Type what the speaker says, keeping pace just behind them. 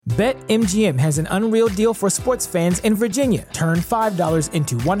BetMGM has an unreal deal for sports fans in Virginia. Turn $5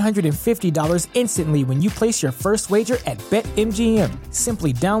 into $150 instantly when you place your first wager at BetMGM.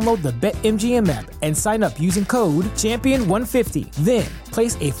 Simply download the BetMGM app and sign up using code Champion150. Then,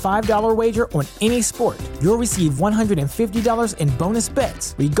 place a $5 wager on any sport. You'll receive $150 in bonus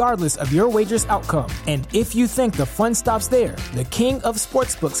bets, regardless of your wager's outcome. And if you think the fun stops there, the King of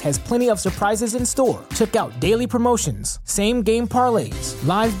Sportsbooks has plenty of surprises in store. Check out daily promotions, same-game parlays,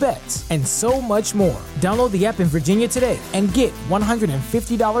 live bets, and so much more. Download the app in Virginia today and get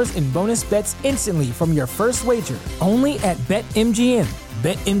 $150 in bonus bets instantly from your first wager. Only at BetMGM.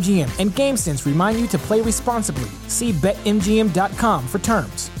 BetMGM and GameSense remind you to play responsibly. See BetMGM.com for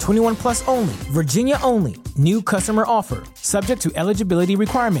terms. 21 plus only. Virginia only. New customer offer. Subject to eligibility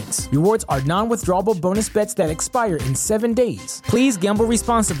requirements. Rewards are non-withdrawable bonus bets that expire in 7 days. Please gamble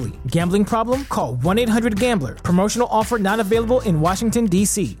responsibly. Gambling problem? Call 1-800-GAMBLER. Promotional offer not available in Washington,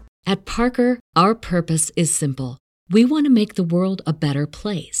 D.C. At Parker, our purpose is simple. We want to make the world a better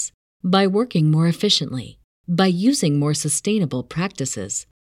place by working more efficiently, by using more sustainable practices,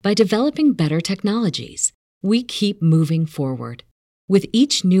 by developing better technologies. We keep moving forward. With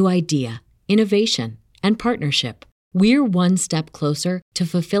each new idea, innovation, and partnership, we're one step closer to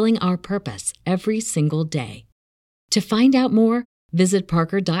fulfilling our purpose every single day. To find out more, visit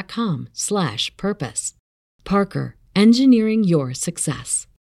parker.com/purpose. Parker, engineering your success.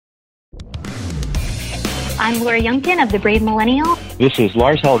 I'm Laura Youngkin of The Brave Millennial. This is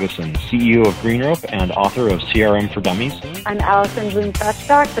Lars Helgeson, CEO of Greenrope and author of CRM for Dummies. I'm Allison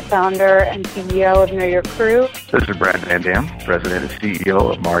Bloom-Feststock, the founder and CEO of Know Your Crew. This is Brad Van Dam, President and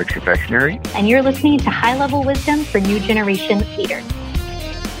CEO of Marge Confectionery. And you're listening to High Level Wisdom for New Generation Leaders.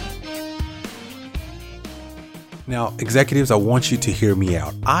 Now, executives, I want you to hear me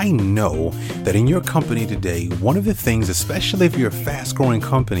out. I know that in your company today, one of the things, especially if you're a fast-growing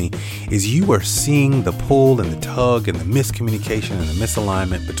company, is you are seeing the pull and the tug and the miscommunication and the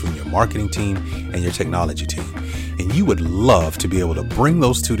misalignment between your marketing team and your technology team. And you would love to be able to bring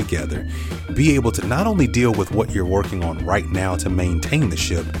those two together, be able to not only deal with what you're working on right now to maintain the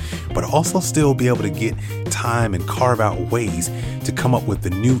ship, but also still be able to get time and carve out ways to come up with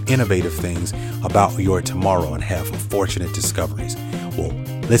the new innovative things about your tomorrow and have fortunate discoveries. Well,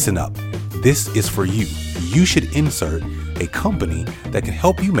 listen up. This is for you. You should insert a company that can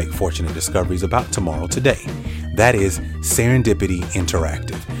help you make fortunate discoveries about tomorrow today. That is Serendipity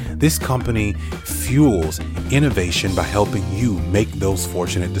Interactive. This company fuels innovation by helping you make those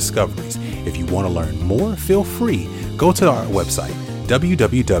fortunate discoveries. If you want to learn more, feel free. Go to our website,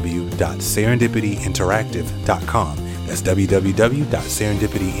 www.serendipityinteractive.com. That's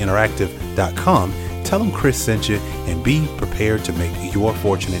www.serendipityinteractive.com. Tell them Chris sent you and be prepared to make your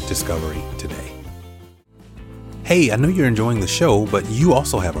fortunate discovery today. Hey, I know you're enjoying the show, but you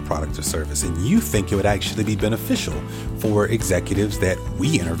also have a product or service and you think it would actually be beneficial for executives that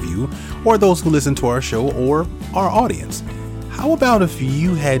we interview or those who listen to our show or our audience. How about if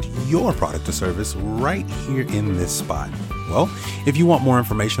you had your product or service right here in this spot? Well, if you want more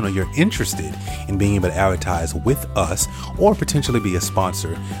information or you're interested in being able to advertise with us or potentially be a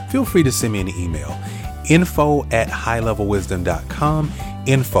sponsor, feel free to send me an email. info@highlevelwisdom.com,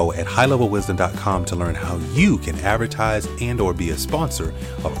 info@highlevelwisdom.com to learn how you can advertise and or be a sponsor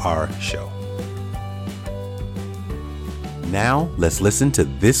of our show. Now, let's listen to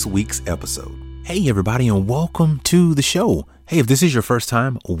this week's episode. Hey, everybody, and welcome to the show. Hey, if this is your first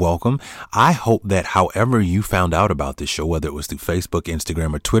time, welcome. I hope that however you found out about this show, whether it was through Facebook,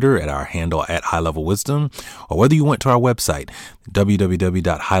 Instagram, or Twitter at our handle @highlevelwisdom, or whether you went to our website,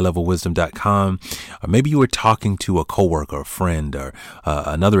 www.highlevelwisdom.com, or maybe you were talking to a coworker, a friend, or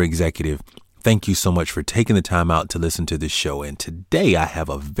another executive, thank you so much for taking the time out to listen to this show. And today I have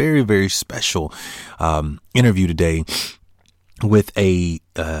a very, very special interview today with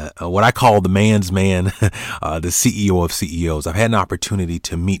what I call the man's man, the CEO of CEOs. I've had an opportunity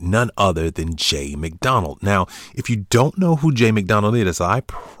to meet none other than Jay McDonald. Now, if you don't know who Jay McDonald is, I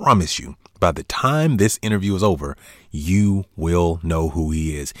promise you, by the time this interview is over, you will know who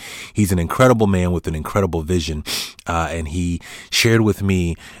he is. He's an incredible man with an incredible vision. And he shared with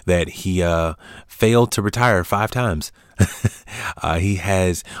me that he failed to retire 5 times. He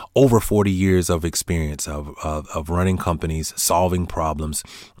has over 40 years of experience of running companies, solving problems,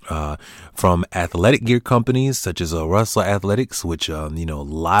 from athletic gear companies such as Russell Athletics, which, a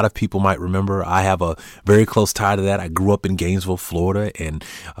lot of people might remember. I have a very close tie to that. I grew up in Gainesville, Florida, and,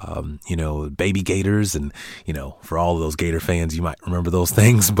 baby Gators. And, for all of those Gator fans, you might remember those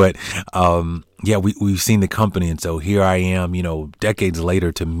things. But, we've seen the company. And so here I am, decades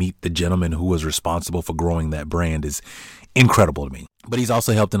later to meet the gentleman who was responsible for growing that brand is incredible to me. but he's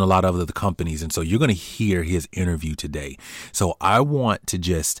also helped in a lot of other companies. And so you're going to hear his interview today. So I want to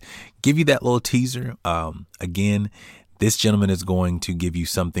just give you that little teaser. Again, this gentleman is going to give you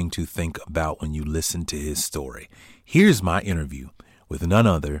something to think about when you listen to his story. Here's my interview with none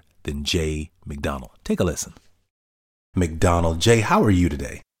other than Jay McDonald. Take a listen. McDonald, Jay, how are you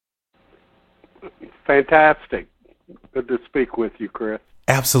today? Fantastic. Good to speak with you, Chris.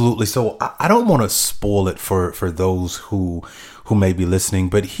 Absolutely. So I don't want to spoil it for those who may be listening,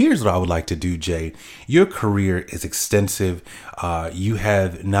 but here's what I would like to do, Jay. Your career is extensive. You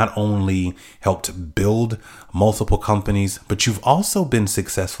have not only helped build multiple companies, but you've also been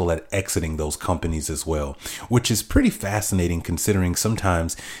successful at exiting those companies as well, which is pretty fascinating considering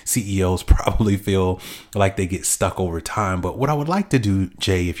sometimes CEOs probably feel like they get stuck over time. But what I would like to do,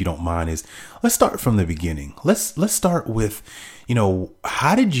 Jay, if you don't mind, is let's start from the beginning. Let's start with,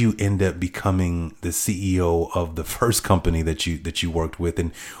 how did you end up becoming the CEO of the first company that you worked with,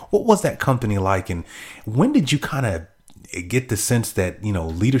 and what was that company like, and when did you kind of get the sense that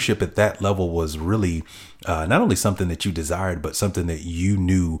leadership at that level was really not only something that you desired, but something that you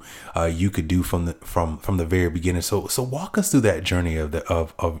knew you could do from the very beginning? So walk us through that journey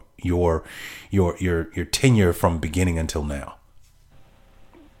of your tenure from beginning until now.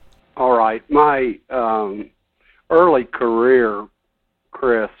 All right, my early career,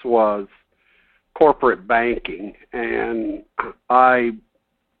 Chris, was corporate banking, and I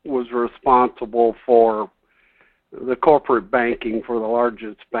was responsible for the corporate banking for the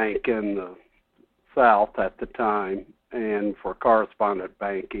largest bank in the South at the time, and for correspondent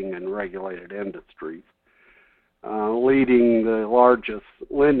banking and regulated industries, leading the largest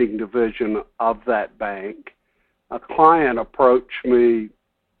lending division of that bank. A client approached me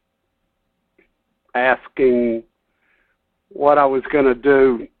asking what I was going to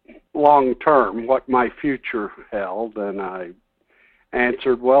do long term, what my future held, and I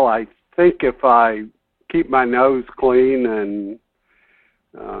answered, well, I think if I keep my nose clean and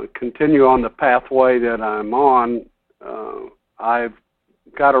continue on the pathway that I'm on, I've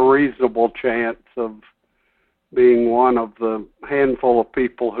got a reasonable chance of being one of the handful of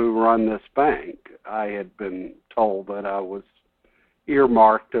people who run this bank. I had been told that I was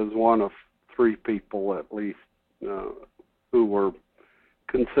earmarked as one of 3 people at least who were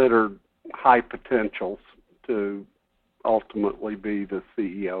considered high potentials to ultimately be the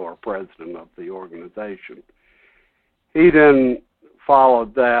CEO or president of the organization. He then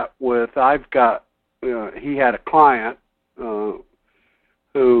followed that with, he had a client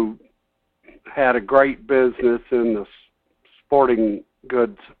who had a great business in the sporting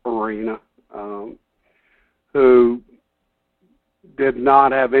goods arena, who did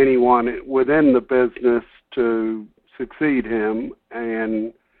not have anyone within the business to succeed him,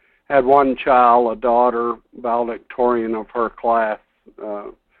 and had one child, a daughter, valedictorian of her class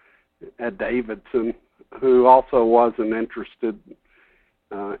at Davidson, who also wasn't interested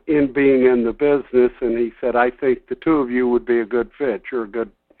in being in the business. And he said, I think the 2 of you would be a good fit. You're a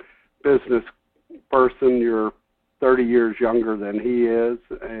good business person. You're 30 years younger than he is,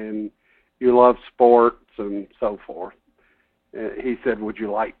 and you love sports and so forth. He said, would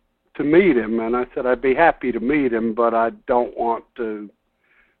you like to meet him? And I said, I'd be happy to meet him, but I don't want to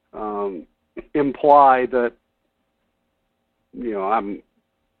imply that I'm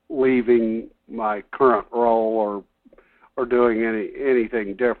leaving my current role or doing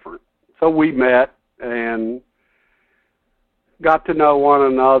anything different. So we met and got to know one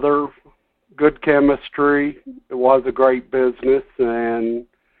another. Good chemistry. It was a great business, and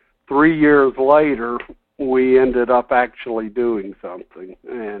 3 years later we ended up actually doing something.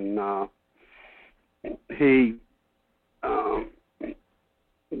 And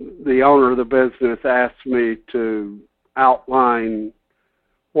the owner of the business asked me to outline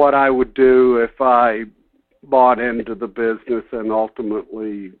what I would do if I bought into the business and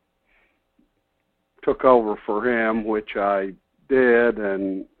ultimately took over for him, which I did.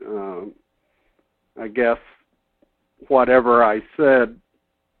 And I guess whatever I said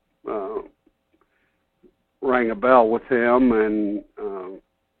rang a bell with him, and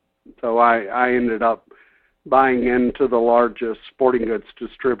so I ended up buying into the largest sporting goods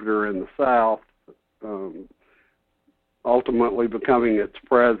distributor in the South, ultimately becoming its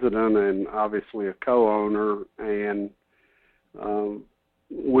president and obviously a co-owner. And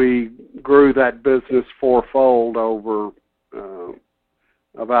we grew that business fourfold over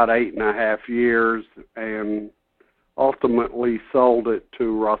about 8.5 years, and ultimately sold it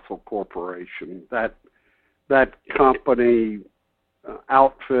to Russell Corporation. That company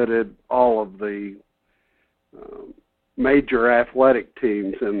outfitted all of the major athletic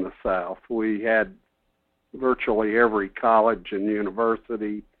teams in the South. We had virtually every college and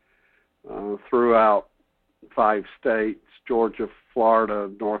university throughout 5 states, Georgia, Florida,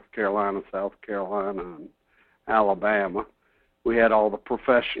 North Carolina, South Carolina, and Alabama. We had all the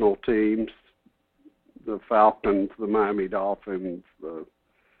professional teams, the Falcons, the Miami Dolphins, the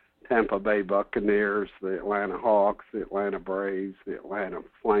Tampa Bay Buccaneers, the Atlanta Hawks, the Atlanta Braves, the Atlanta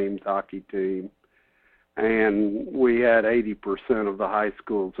Flames hockey team. And we had 80% of the high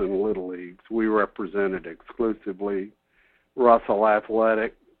schools in Little Leagues. We represented exclusively Russell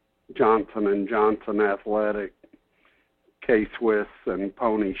Athletic, Johnson & Johnson Athletic, K-Swiss and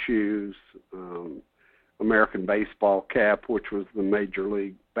Pony Shoes, American Baseball Cap, which was the Major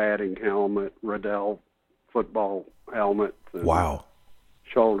League batting helmet, Riddell football helmets, and wow,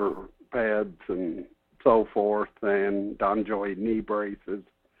 shoulder pads and so forth, and DonJoy knee braces.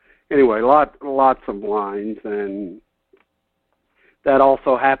 Anyway, lots of lines, and that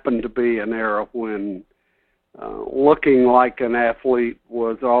also happened to be an era when looking like an athlete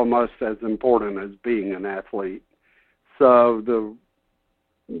was almost as important as being an athlete. So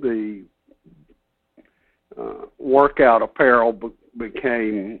the workout apparel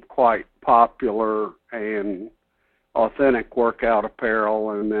became quite popular, and authentic workout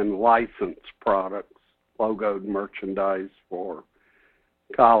apparel, and then licensed products, logoed merchandise for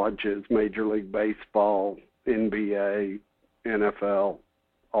colleges, Major League Baseball, NBA, NFL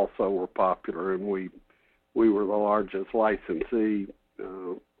also were popular, and we were the largest licensee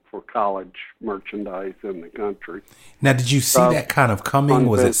for college merchandise in the country. Now, did you see that kind of coming?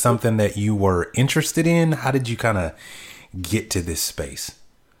 Was it something that you were interested in? How did you kind of get to this space?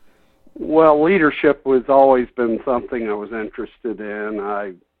 Well, leadership has always been something I was interested in.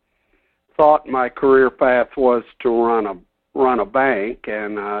 I thought my career path was to run a bank,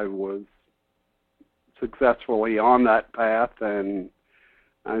 and I was successfully on that path, and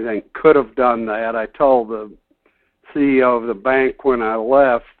I think could have done that. I told the CEO of the bank when I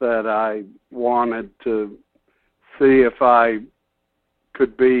left that I wanted to see if I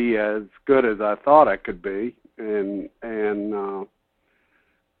could be as good as I thought I could be, and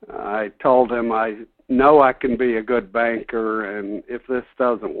I told him I know I can be a good banker, and if this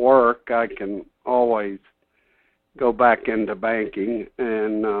doesn't work, I can always go back into banking.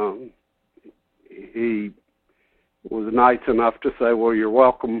 And he was nice enough to say, well, you're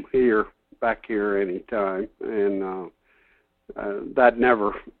welcome back here anytime. And that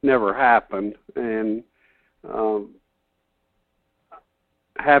never happened. And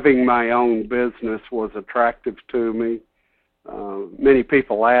having my own business was attractive to me. Many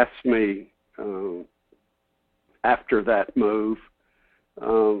people asked me after that move,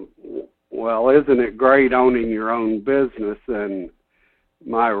 well, isn't it great owning your own business? And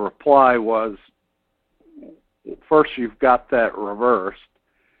my reply was, first, you've got that reversed.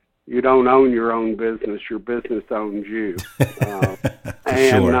 You don't own your own business. Your business owns you.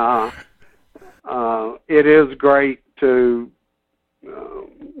 And it is great to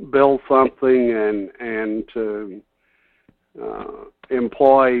build something and to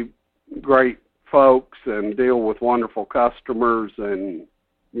employ great folks and deal with wonderful customers and,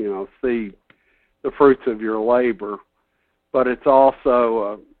 see the fruits of your labor. But it's also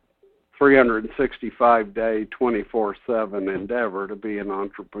a 365-day, 24/7 endeavor to be an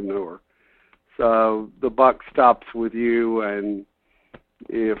entrepreneur. So the buck stops with you, and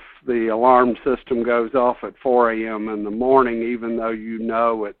if the alarm system goes off at 4 a.m. in the morning, even though you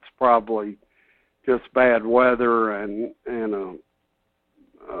know it's probably just bad weather and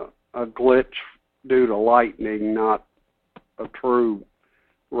a glitch due to lightning, not a true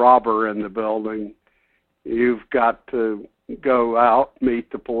robber in the building, you've got to go out,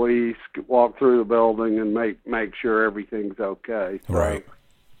 meet the police, walk through the building, and make sure everything's okay. Right.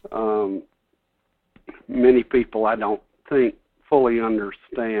 So, many people, I don't think, fully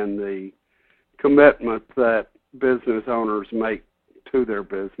understand the commitment that business owners make to their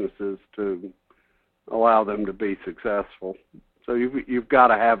businesses to allow them to be successful. So you've got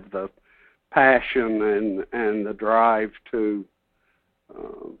to have the passion and the drive to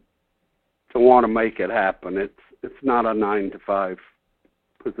want to make it happen. It's not a 9-to-5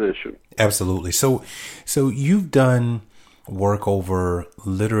 position. Absolutely. So you've done work over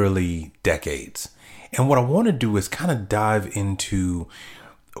literally decades. And what I want to do is kind of dive into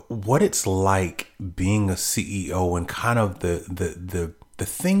what it's like being a CEO and kind of the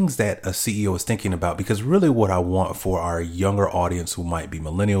things that a CEO is thinking about, because really what I want for our younger audience who might be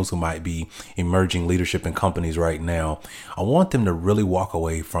millennials, who might be emerging leadership in companies right now, I want them to really walk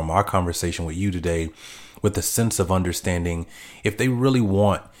away from our conversation with you today with a sense of understanding, if they really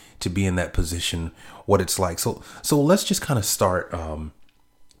want to be in that position, what it's like. So let's just kind of start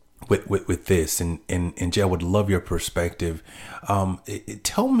with this, and Jay, I would love your perspective.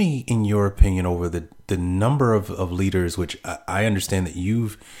 Tell me, in your opinion, over the number of leaders, which I understand that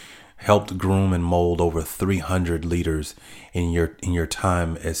you've helped groom and mold over 300 leaders in your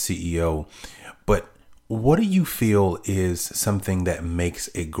time as CEO. But what do you feel is something that makes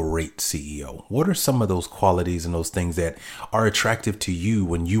a great CEO? What are some of those qualities and those things that are attractive to you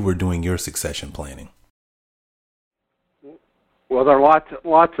when you were doing your succession planning? Well, there are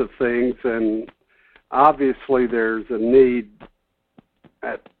lots of things, and obviously there's a need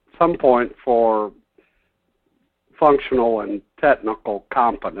at some point for functional and technical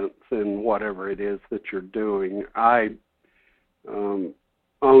competence in whatever it is that you're doing. I owned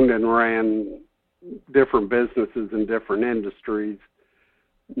and ran different businesses in different industries,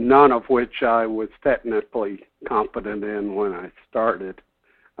 none of which I was technically competent in when I started.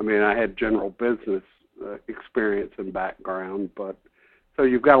 I mean, I had general business experience and background, but so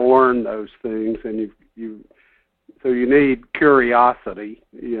you've got to learn those things, and so you need curiosity,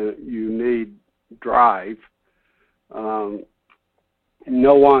 you need drive.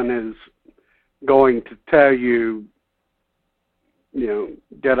 No one is going to tell you,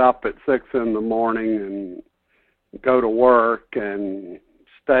 get up at 6 in the morning and go to work and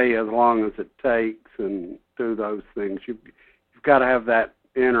stay as long as it takes and do those things. You've got to have that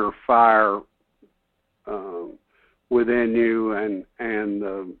inner fire within you and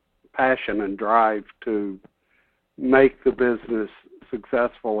the passion and drive to make the business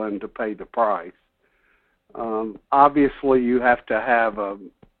successful and to pay the price. Obviously, you have to have a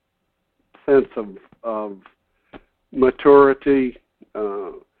sense of maturity.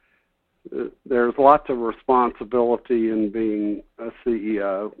 There's lots of responsibility in being a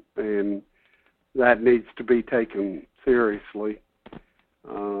CEO, and that needs to be taken seriously.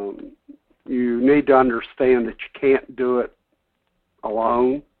 You need to understand that you can't do it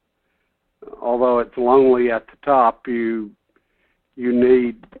alone. Although it's lonely at the top, you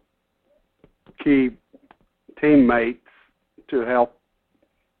need key teammates to help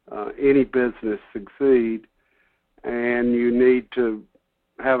any business succeed, and you need to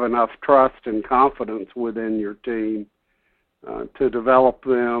have enough trust and confidence within your team to develop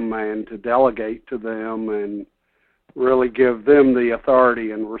them and to delegate to them and really give them the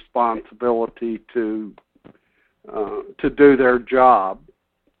authority and responsibility to do their job.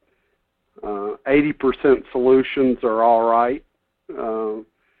 80% solutions are all right.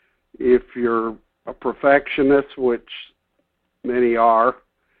 If you're a perfectionist, which many are,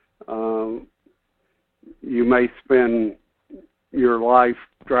 you may spend your life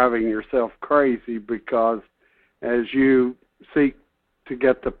driving yourself crazy, because as you seek to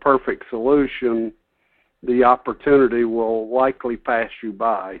get the perfect solution, the opportunity will likely pass you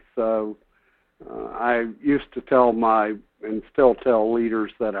by. So I used to tell and still tell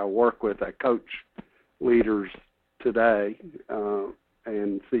leaders that I work with, I coach leaders today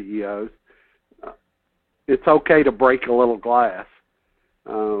and CEOs, it's okay to break a little glass.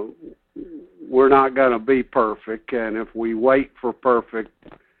 We're not going to be perfect, and if we wait for perfect,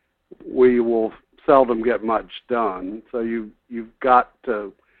 we will seldom get much done. So you've got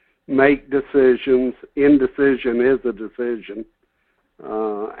to make decisions. Indecision is a decision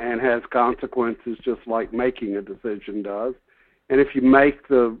and has consequences, just like making a decision does. And if you make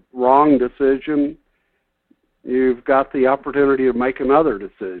the wrong decision, you've got the opportunity to make another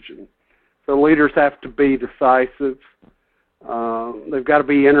decision. So leaders have to be decisive. They've got to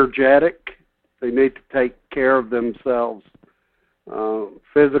be energetic. They need to take care of themselves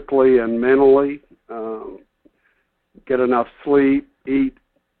physically and mentally, get enough sleep, eat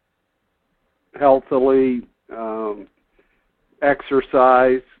healthily,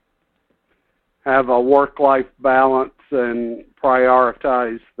 exercise, have a work-life balance, and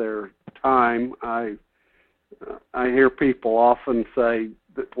prioritize their time. I hear people often say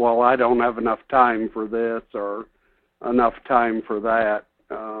that, well, I don't have enough time for this or enough time for that.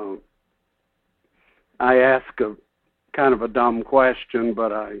 I ask a kind of a dumb question,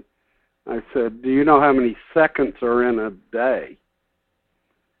 but I said, do you know how many seconds are in a day?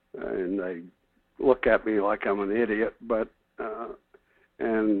 And they look at me like I'm an idiot, but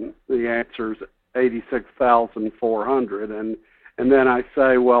and the answer is 86,400. And then I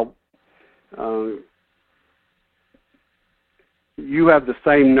say, well, you have the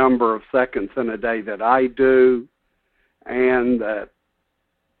same number of seconds in a day that I do, and that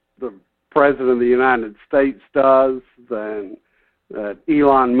the President of the United States does, that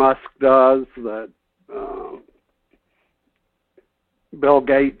Elon Musk does, that Bill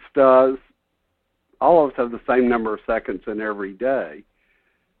Gates does. All of us have the same number of seconds in every day.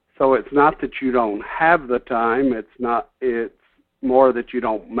 So it's not that you don't have the time, it's more that you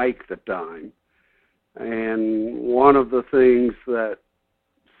don't make the time. And one of the things that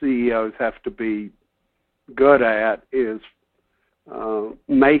CEOs have to be good at is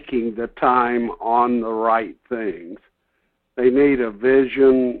making the time on the right things. They need a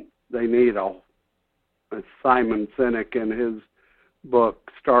vision. They need as Simon Sinek in his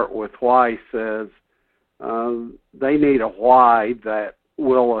book, Start With Why, says, they need a why that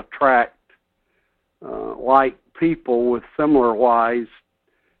will attract like people with similar whys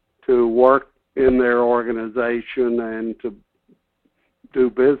to work in their organization and to do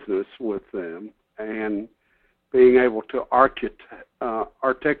business with them, and being able to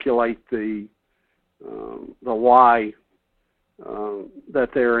articulate the why that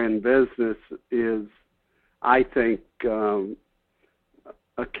they're in business is, I think,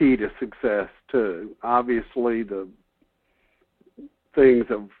 a key to success too. Obviously, the things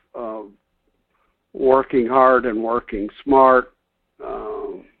of working hard and working smart,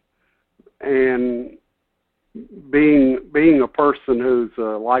 and being a person who's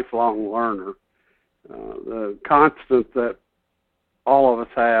a lifelong learner. The constant that all of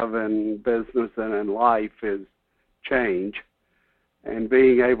us have in business and in life is change, and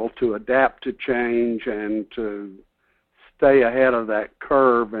being able to adapt to change and to stay ahead of that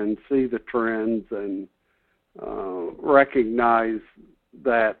curve and see the trends and recognize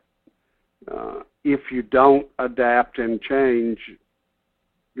that if you don't adapt and change,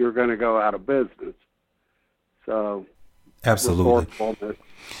 you're going to go out of business. So, absolutely.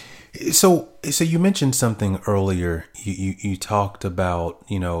 So you mentioned something earlier. You talked about,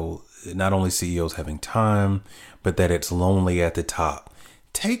 not only CEOs having time, but that it's lonely at the top.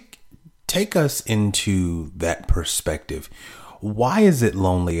 Take us into that perspective. Why is it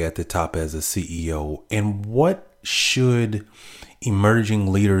lonely at the top as a CEO, and what should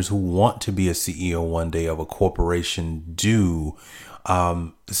emerging leaders who want to be a CEO one day of a corporation do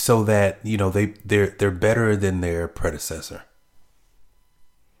so that they're better than their predecessor?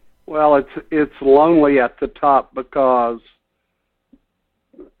 Well, it's lonely at the top because,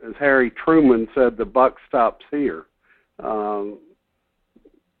 as Harry Truman said, the buck stops here.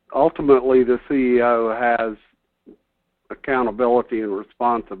 Ultimately, the CEO has accountability and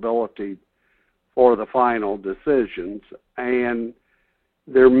responsibility for the final decisions, and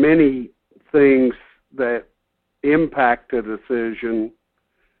there are many things that impact a decision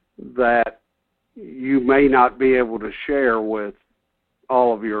that you may not be able to share with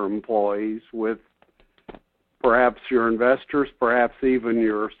all of your employees, with perhaps your investors, perhaps even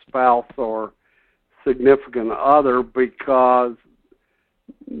your spouse or significant other, because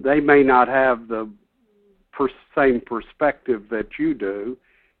they may not have the same perspective that you do.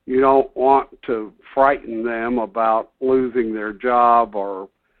 You don't want to frighten them about losing their job or,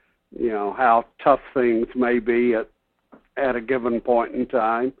 how tough things may be at a given point in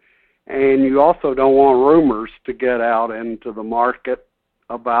time. And you also don't want rumors to get out into the market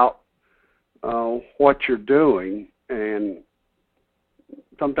about what you're doing. And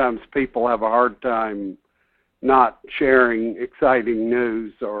sometimes people have a hard time not sharing exciting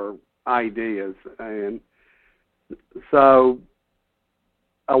news or ideas. And so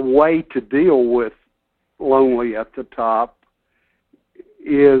a way to deal with lonely at the top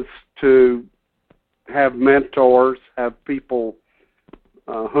is to have mentors, have people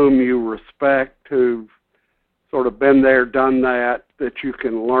whom you respect, who've sort of been there, done that you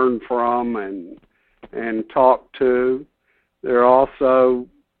can learn from and talk to. There are also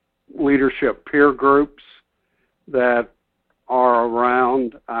leadership peer groups that are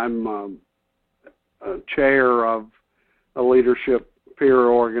around. I'm a chair of a leadership peer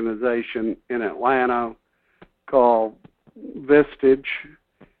organization in Atlanta called Vistage,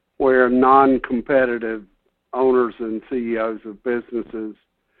 where non-competitive owners and CEOs of businesses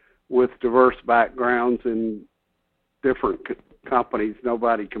with diverse backgrounds in different companies,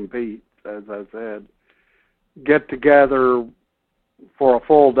 nobody competes, as I said, get together for a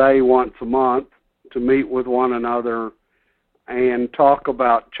full day once a month to meet with one another and talk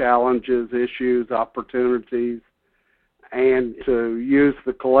about challenges, issues, opportunities, and to use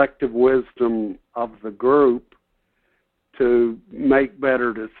the collective wisdom of the group to make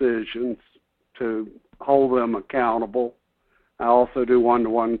better decisions, to hold them accountable. I also do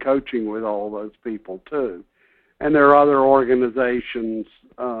one-to-one coaching with all those people too. And there are other organizations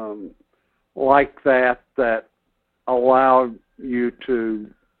like that allow you to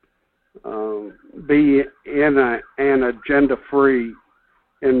be in an agenda-free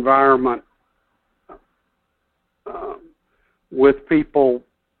environment with people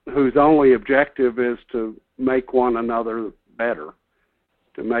whose only objective is to make one another better,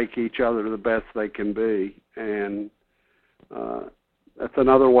 to make each other the best they can be. And That's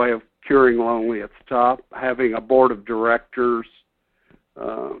another way of curing lonely at the top. Having a board of directors.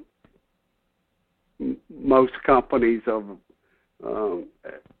 Most companies of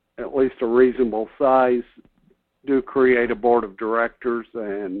at least a reasonable size do create a board of directors,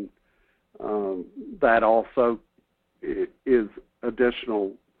 and that also is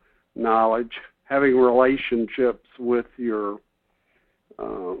additional knowledge. Having relationships with your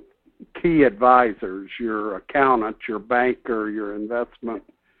key advisors, your accountant, your banker, your investment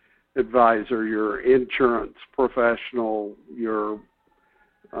advisor, your insurance professional, your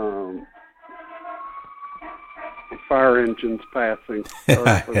fire engines passing.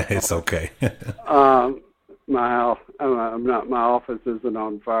 It's okay. My office isn't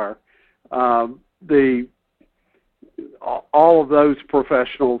on fire. All of those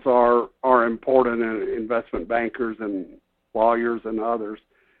professionals are important, in investment bankers and lawyers and others.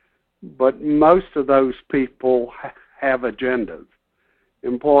 But most of those people have agendas.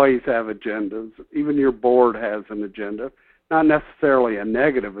 Employees have agendas. Even your board has an agenda. Not necessarily a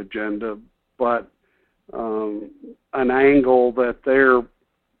negative agenda, but an angle that they're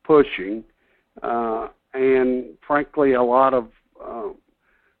pushing. And frankly, a lot of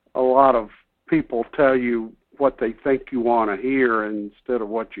people tell you what they think you want to hear instead of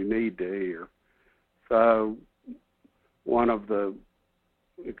what you need to hear. So one of the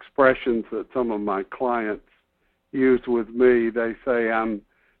expressions that some of my clients use with me, they say I'm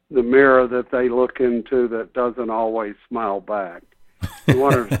the mirror that they look into that doesn't always smile back. You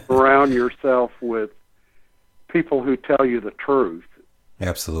want to surround yourself with people who tell you the truth.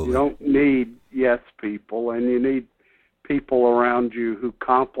 Absolutely. You don't need yes people, and you need people around you who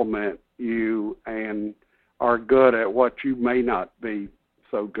compliment you and are good at what you may not be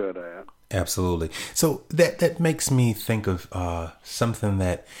so good at. Absolutely. So that makes me think of something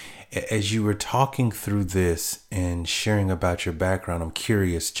that, as you were talking through this and sharing about your background, I'm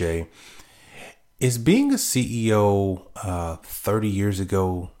curious, Jay, is being a CEO 30 years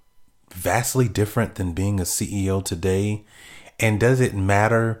ago vastly different than being a CEO today? And does it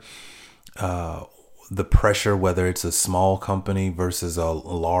matter the pressure, whether it's a small company versus a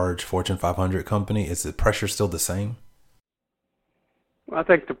large Fortune 500 company? Is the pressure still the same? I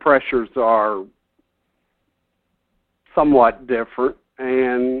think the pressures are somewhat different,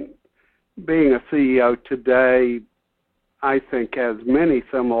 and being a CEO today, I think, has many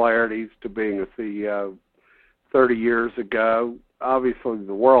similarities to being a CEO 30 years ago. Obviously,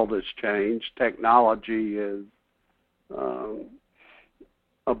 the world has changed. Technology is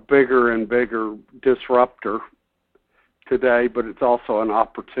a bigger and bigger disruptor today, but it's also an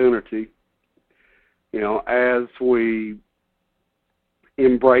opportunity. You know, as we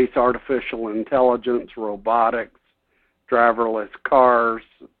embrace artificial intelligence, robotics, driverless cars,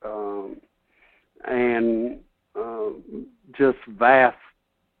 and just vast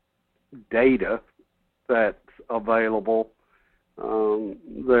data that's available,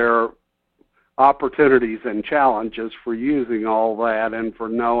 there are opportunities and challenges for using all that and for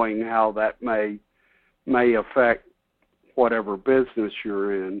knowing how that may affect whatever business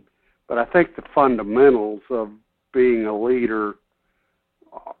you're in. But I think the fundamentals of being a leader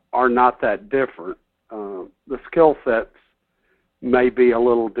are not that different. The skill sets may be a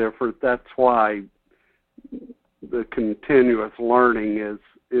little different. That's why the continuous learning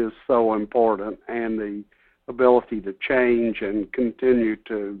is so important, and the ability to change and continue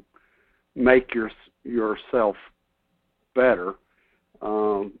to make yourself better.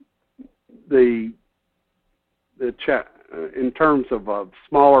 In terms of a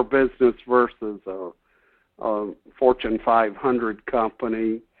smaller business versus a Fortune 500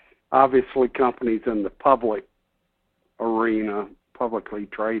 company, obviously companies in the public arena, publicly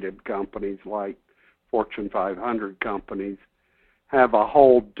traded companies like Fortune 500 companies, have a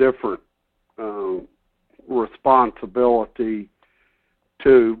whole different responsibility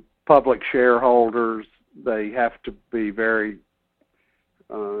to public shareholders. They have to be very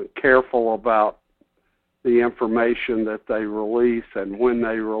careful about the information that they release and when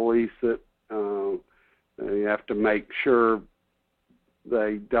they release it. You have to make sure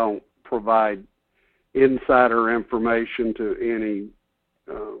they don't provide insider information to any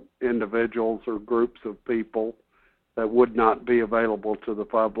individuals or groups of people that would not be available to the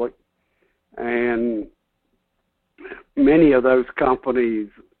public. And many of those companies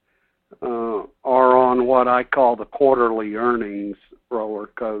are on what I call the quarterly earnings roller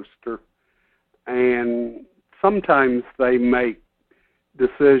coaster. And sometimes they make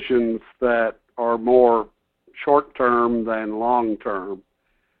decisions that are more short-term than long-term.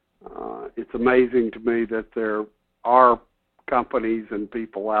 It's amazing to me that there are companies and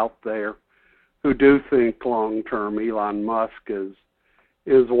people out there who do think long term. Elon Musk is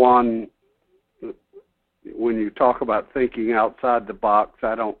one. When you talk about thinking outside the box,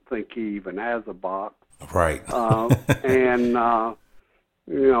 I don't think he even has a box. Right.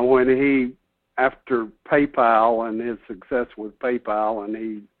 When he, after PayPal and his success with PayPal, and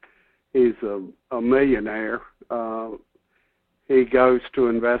he's a millionaire, he goes to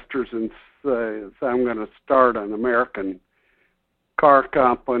investors and says, I'm going to start an American car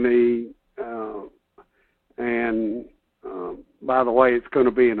company, and by the way, it's going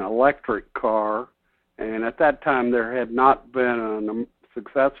to be an electric car. And at that time, there had not been a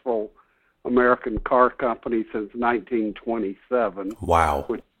successful American car company since 1927. Wow.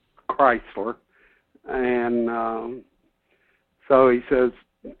 With Chrysler. And so he says,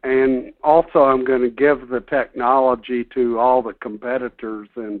 and also I'm going to give the technology to all the competitors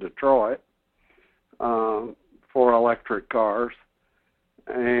in Detroit for electric cars.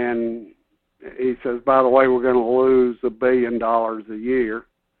 And he says, by the way, we're going to lose $1 billion a year.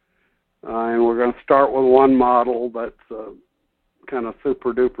 And we're going to start with one model that's a kind of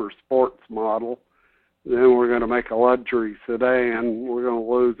super-duper sports model. Then we're going to make a luxury sedan. We're going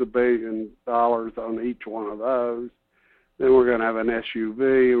to lose $1 billion on each one of those. Then we're going to have an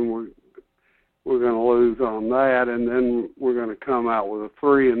SUV, and we're going to lose on that. And then we're going to come out with a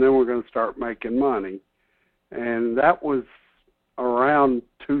 3, and then we're going to start making money. And that was around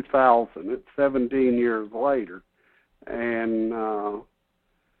 2000. It's 17 years later. And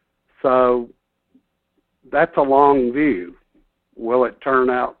so that's a long view. Will it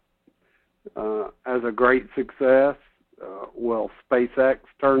turn out as a great success? Will SpaceX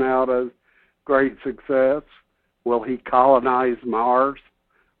turn out as great success? Will he colonize Mars?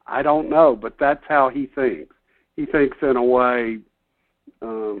 I don't know, but that's how he thinks. He thinks in a way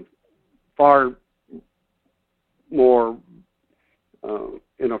far more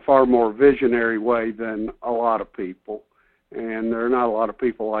visionary way than a lot of people. And there are not a lot of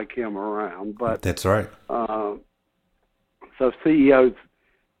people like him around. But that's right. So CEOs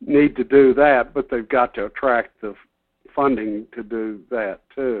need to do that, but they've got to attract the funding to do that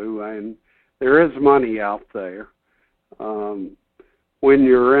too. And there is money out there. When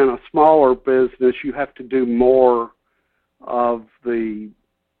you're in a smaller business, you have to do more of the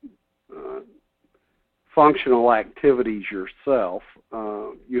functional activities yourself.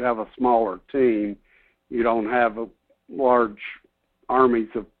 You have a smaller team. You don't have large armies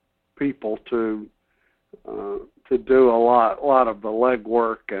of people to do a lot of the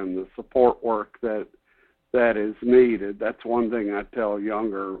legwork and the support work that is needed. That's one thing I tell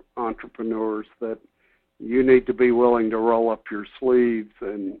younger entrepreneurs, that you need to be willing to roll up your sleeves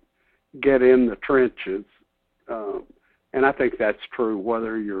and get in the trenches. And I think that's true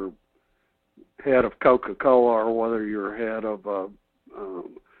whether you're head of Coca-Cola or whether you're head of a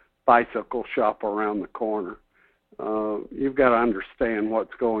bicycle shop around the corner. You've got to understand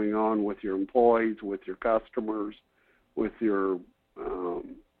what's going on with your employees, with your customers, with your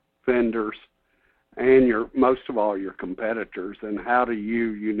vendors, and most of all your competitors, and how do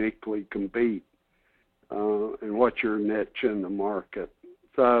you uniquely compete, and what's your niche in the market.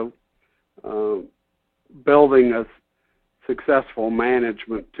 So building a successful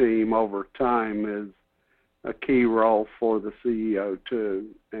management team over time is a key role for the CEO too,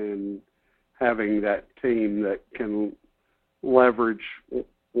 and having that team that can leverage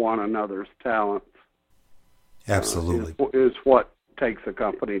one another's talents. Absolutely. Is what takes a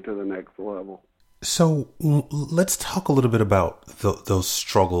company to the next level. So let's talk a little bit about those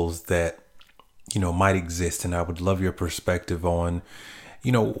struggles that, might exist. And I would love your perspective on,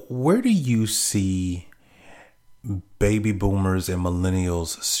 where do you see baby boomers and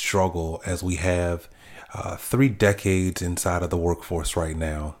millennials struggle as we have 3 decades inside of the workforce right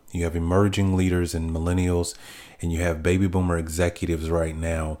now? You have emerging leaders and millennials, and you have baby boomer executives right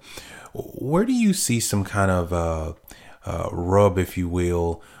now. Where do you see some kind of rub, if you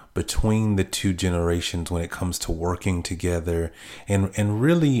will, between the two generations when it comes to working together and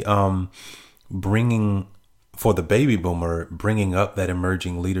really bringing, for the baby boomer, bringing up that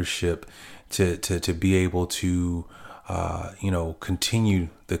emerging leadership to be able to continue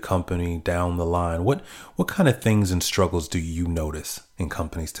the company down the line? What kind of things and struggles do you notice in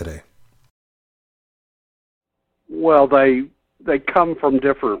companies today? Well, they come from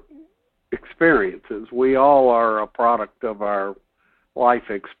different experiences. We all are a product of our life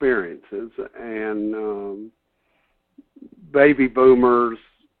experiences, and baby boomers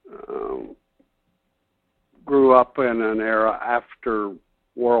grew up in an era after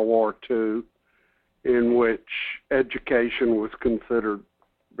World War II in which education was considered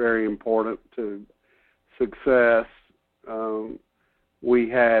very important to success. We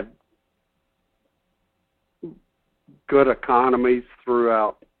had good economies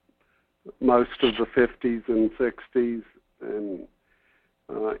throughout most of the 50s and 60s, and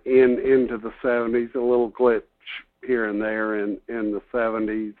into the 70s, a little glitch here and there in the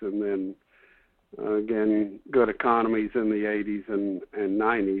 70s, and then again, good economies in the 80s and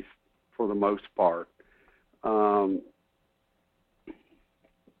 90s for the most part.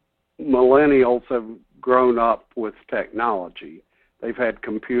 Millennials have grown up with technology. They've had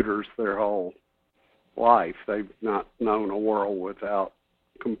computers their whole life. They've not known a world without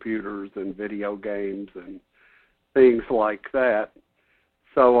computers and video games and things like that.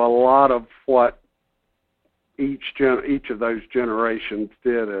 So a lot of what each of those generations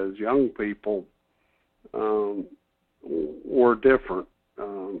did as young people were different.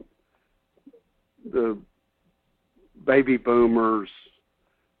 The baby boomers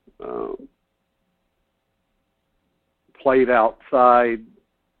played outside,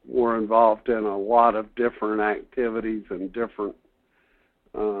 were involved in a lot of different activities and different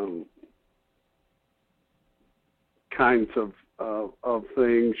kinds of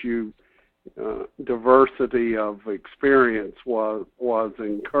things. Diversity of experience was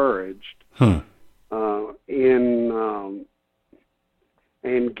encouraged in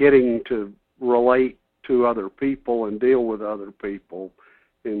getting to relate to other people and deal with other people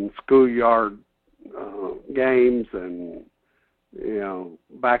in schoolyard games and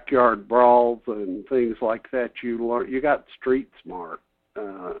backyard brawls and things like that. You got street smart,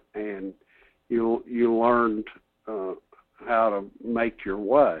 and you learned how to make your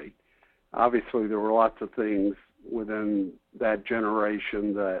way. Obviously, there were lots of things within that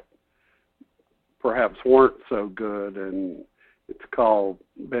generation that perhaps weren't so good, and it's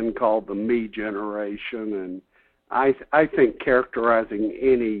been called the me generation. And I think characterizing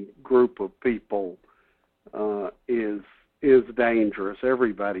any group of people is dangerous.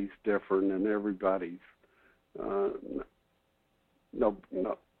 Everybody's different, and everybody's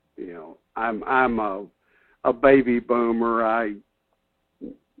I'm a baby boomer.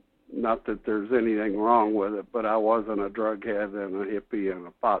 Not that there's anything wrong with it, but I wasn't a drug head and a hippie and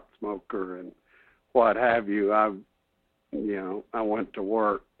a pot smoker and what have you. I went to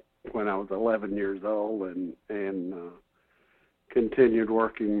work when I was 11 years old and continued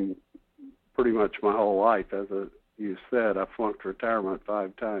working pretty much my whole life. As you said, I flunked retirement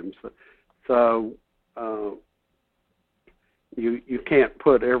 5 times. So you can't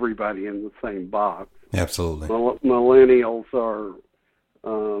put everybody in the same box. Absolutely. Millennials are,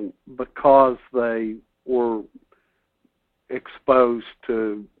 because they were exposed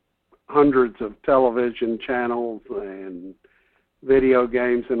to hundreds of television channels and video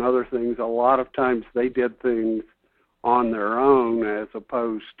games and other things, a lot of times they did things on their own as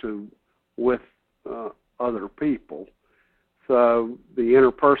opposed to with other people. So the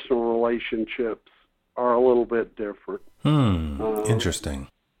interpersonal relationships are a little bit different. Interesting.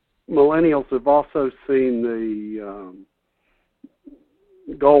 Millennials have also seen the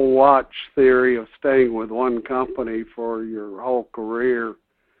gold watch theory of staying with one company for your whole career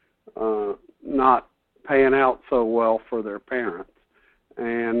not paying out so well for their parents.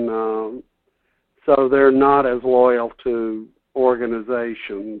 And so they're not as loyal to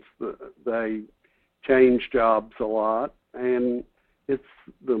organizations. They change jobs a lot, and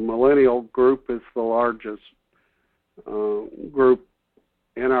the millennial group is the largest group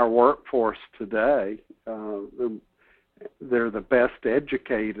in our workforce today. They're the best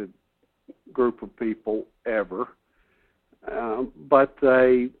educated group of people ever, but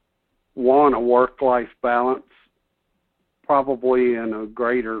they want a work-life balance, probably to a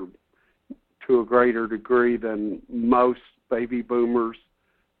greater degree than most baby boomers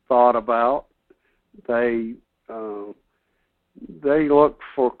thought about. They look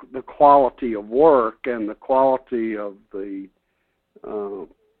for the quality of work and the quality of the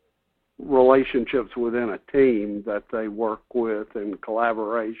relationships within a team that they work with and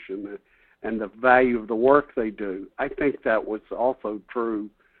collaboration and the value of the work they do. I think that was also true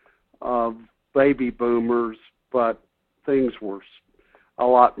of baby boomers, but things were a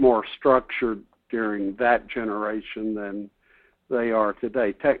lot more structured during that generation than they are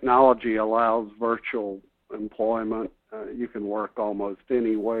today. Technology allows virtual employment. You can work almost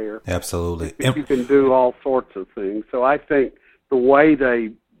anywhere. Absolutely. You can do all sorts of things. So I think the way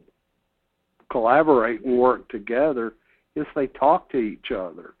they collaborate and work together is they talk to each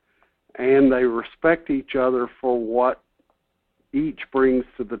other and they respect each other for what each brings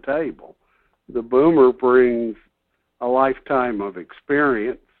to the table. The boomer brings a lifetime of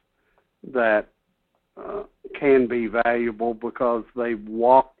experience that can be valuable because they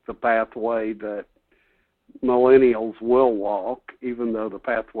walk the pathway that millennials will walk, even though the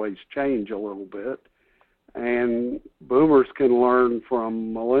pathways change a little bit. And boomers can learn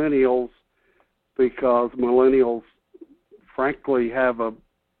from millennials because millennials, frankly, have a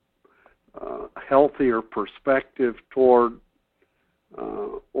healthier perspective toward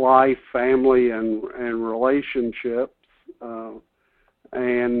life, family, and relationships,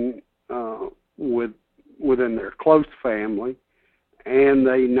 and within their close family, and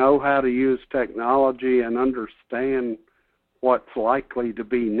they know how to use technology and understand what's likely to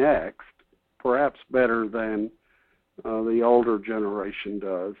be next, perhaps better than the older generation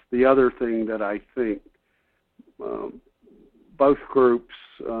does. The other thing that I think both groups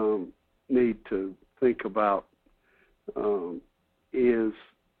need to think about is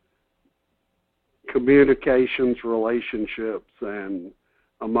communications, relationships, and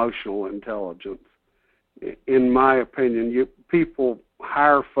emotional intelligence. In my opinion, people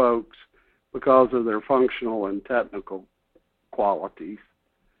hire folks because of their functional and technical qualities,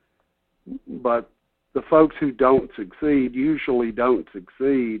 but the folks who don't succeed usually don't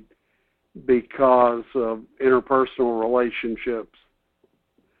succeed because of interpersonal relationships,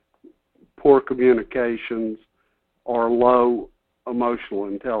 poor communications, or low emotional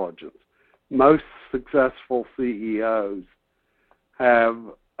intelligence. Most successful CEOs have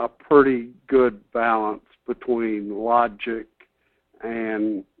a pretty good balance between logic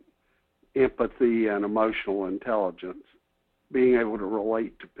and empathy and emotional intelligence, being able to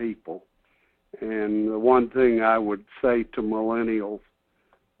relate to people. And the one thing I would say to millennials,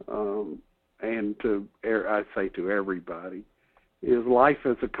 and I say to everybody, is life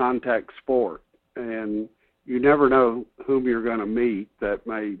is a contact sport, and you never know whom you're going to meet that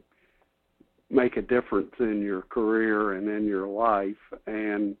may make a difference in your career and in your life,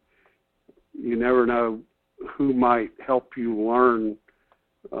 and you never know who might help you learn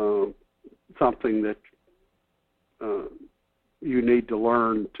something that you need to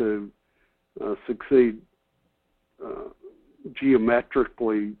learn to succeed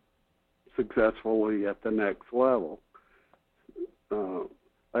geometrically successfully at the next level.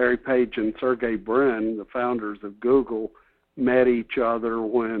 Larry Page and Sergey Brin, the founders of Google, met each other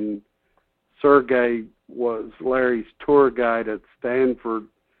when Sergey was Larry's tour guide at Stanford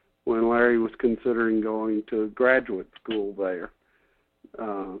when Larry was considering going to graduate school there.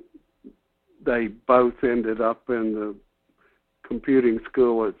 They both ended up in the computing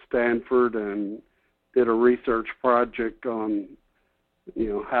school at Stanford and did a research project on,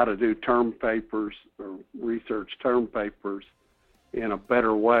 how to do term papers or research term papers in a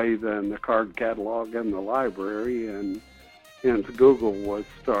better way than the card catalog in the library, and hence Google was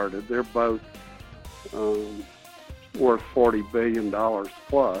started. They're both worth $40 billion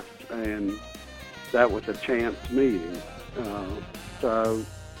plus, and that was a chance meeting. So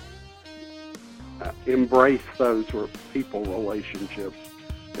embrace those people relationships.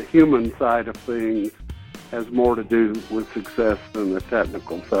 The human side of things has more to do with success than the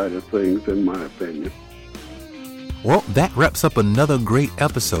technical side of things, in my opinion. Well, that wraps up another great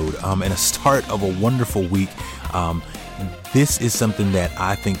episode and a start of a wonderful week. This is something that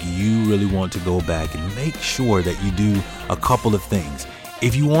I think you really want to go back and make sure that you do a couple of things.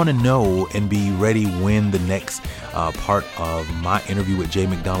 If you want to know and be ready when the next part of my interview with Jay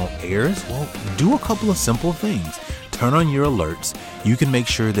McDonald airs, well, do a couple of simple things. Turn on your alerts. You can make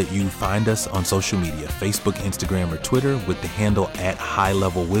sure that you find us on social media, Facebook, Instagram, or Twitter with the handle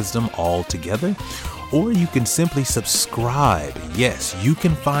 @HighLevelWisdom all together. Or you can simply subscribe. Yes, you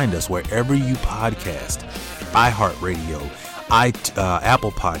can find us wherever you podcast, iHeartRadio,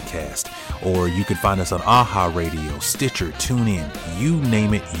 Apple Podcast, or you can find us on AHA Radio, Stitcher, TuneIn, you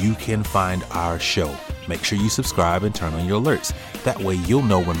name it, you can find our show. Make sure you subscribe and turn on your alerts. That way you'll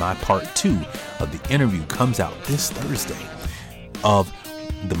know when my part 2 of the interview comes out this Thursday of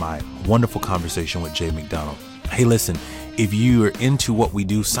my wonderful conversation with Jay McDonald. Hey, listen, if you are into what we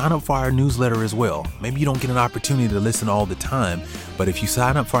do, sign up for our newsletter as well. Maybe you don't get an opportunity to listen all the time, but if you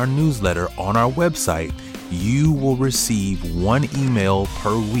sign up for our newsletter on our website, you will receive one email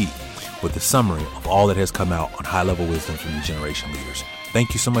per week with a summary of all that has come out on High Level Wisdom from New Generation Leaders.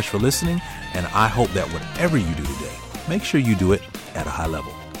 Thank you so much for listening, and I hope that whatever you do today, make sure you do it at a high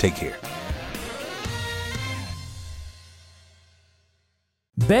level. Take care.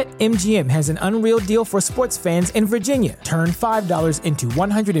 BetMGM has an unreal deal for sports fans in Virginia. Turn $5 into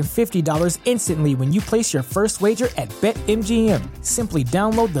 $150 instantly when you place your first wager at BetMGM. Simply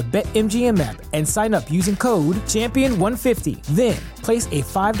download the BetMGM app and sign up using code Champion150. Then Place a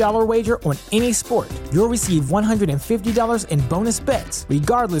 $5 wager on any sport. You'll receive $150 in bonus bets,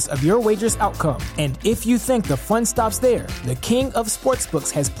 regardless of your wager's outcome. And if you think the fun stops there, the King of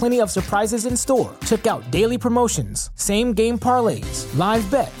Sportsbooks has plenty of surprises in store. Check out daily promotions, same-game parlays, live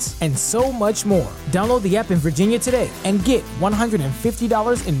bets, and so much more. Download the app in Virginia today and get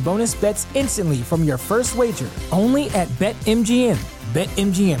 $150 in bonus bets instantly from your first wager. Only at BetMGM.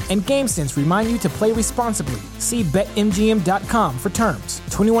 BetMGM and GameSense remind you to play responsibly. See BetMGM.com for terms.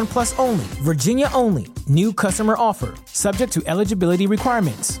 21 plus only. Virginia only. New customer offer. Subject to eligibility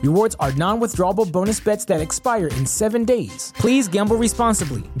requirements. Rewards are non-withdrawable bonus bets that expire in 7 days. Please gamble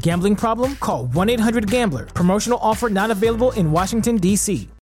responsibly. Gambling problem? Call 1-800-GAMBLER. Promotional offer not available in Washington, D.C.